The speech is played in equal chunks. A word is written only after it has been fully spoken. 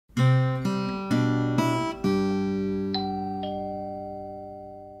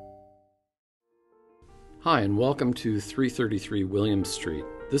Hi, and welcome to 333 Williams Street.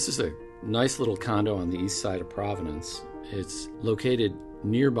 This is a nice little condo on the east side of Providence. It's located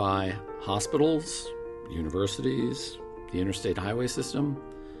nearby hospitals, universities, the interstate highway system,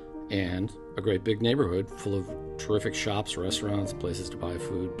 and a great big neighborhood full of terrific shops, restaurants, places to buy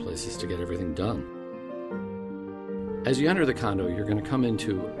food, places to get everything done. As you enter the condo, you're going to come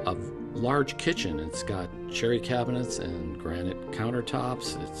into a large kitchen. It's got cherry cabinets and granite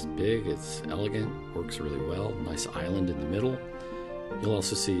countertops. It's big, it's elegant, works really well. Nice island in the middle. You'll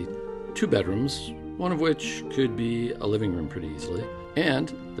also see two bedrooms, one of which could be a living room pretty easily.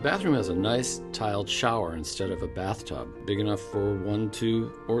 And the bathroom has a nice tiled shower instead of a bathtub, big enough for 1,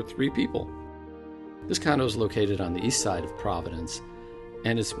 2, or 3 people. This condo is located on the east side of Providence,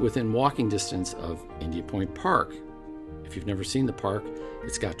 and it's within walking distance of India Point Park. If you've never seen the park,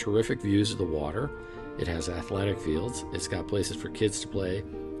 it's got terrific views of the water. It has athletic fields. It's got places for kids to play.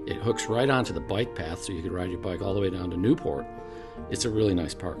 It hooks right onto the bike path, so you can ride your bike all the way down to Newport. It's a really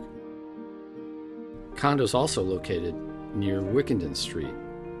nice park. Condo's also located near Wickenden Street.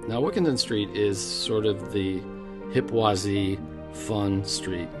 Now, Wickenden Street is sort of the hip-wazzy, fun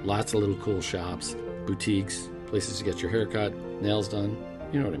street. Lots of little cool shops, boutiques, places to get your hair cut, nails done.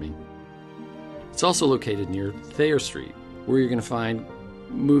 You know what I mean. It's also located near Thayer Street, where you're going to find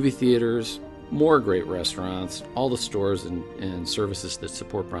movie theaters, more great restaurants, all the stores and services that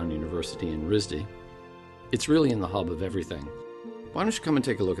support Brown University and RISD. It's really in the hub of everything. Why don't you come and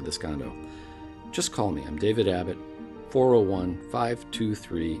take a look at this condo? Just call me. I'm David Abbott,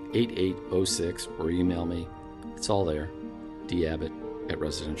 401-523-8806, or email me. It's all there,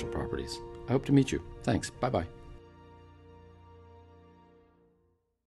 dabbott@residentialproperties. I hope to meet you. Thanks. Bye-bye.